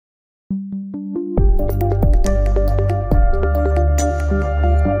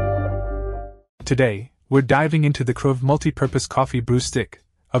Today, we're diving into the KRUVE multi-purpose coffee brew stick,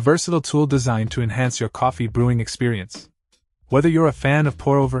 a versatile tool designed to enhance your coffee brewing experience. Whether you're a fan of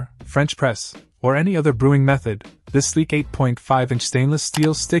pour-over, French press, or any other brewing method, this sleek 8.5-inch stainless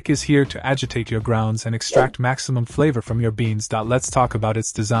steel stick is here to agitate your grounds and extract maximum flavor from your beans. Let's talk about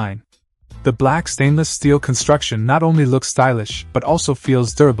its design. The black stainless steel construction not only looks stylish but also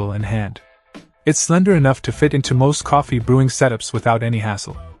feels durable in hand. It's slender enough to fit into most coffee brewing setups without any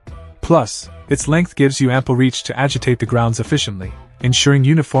hassle. Plus, its length gives you ample reach to agitate the grounds efficiently, ensuring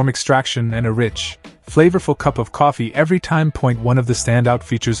uniform extraction and a rich, flavorful cup of coffee every time. One of the standout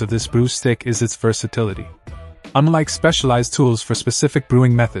features of this brew stick is its versatility. Unlike specialized tools for specific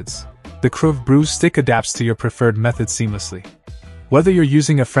brewing methods, the KRUVE brew stick adapts to your preferred method seamlessly. Whether you're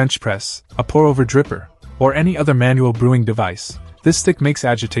using a French press, a pour-over dripper, or any other manual brewing device, this stick makes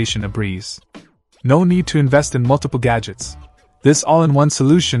agitation a breeze. No need to invest in multiple gadgets. This all-in-one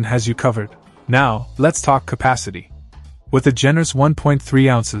solution has you covered. Now, let's talk capacity. With a generous 1.3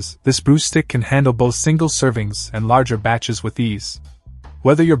 ounces, this brew stick can handle both single servings and larger batches with ease.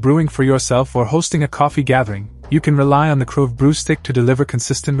 Whether you're brewing for yourself or hosting a coffee gathering, you can rely on the KRUVE brew stick to deliver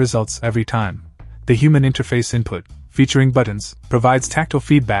consistent results every time. The human interface input, featuring buttons, provides tactile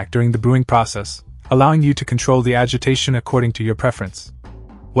feedback during the brewing process, allowing you to control the agitation according to your preference.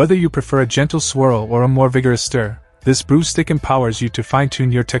 Whether you prefer a gentle swirl or a more vigorous stir, this brew stick empowers you to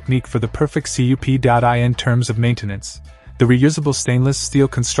fine-tune your technique for the perfect cup. In terms of maintenance, the reusable stainless steel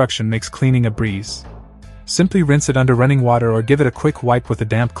construction makes cleaning a breeze. Simply rinse it under running water or give it a quick wipe with a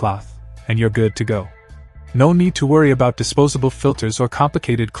damp cloth, and you're good to go. No need to worry about disposable filters or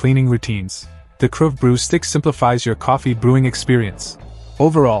complicated cleaning routines. The KRUVE brew stick simplifies your coffee brewing experience.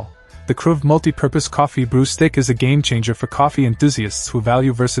 Overall, the KRUVE multi-purpose coffee brew stick is a game-changer for coffee enthusiasts who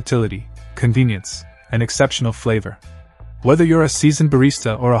value versatility, convenience, and exceptional flavor. Whether you're a seasoned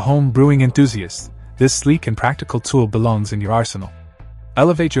barista or a home brewing enthusiast, this sleek and practical tool belongs in your arsenal.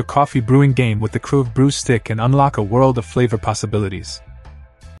 Elevate your coffee brewing game with the KRUVE brew stick and unlock a world of flavor possibilities.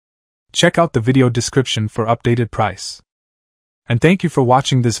 Check out the video description for updated price. And thank you for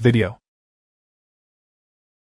watching this video.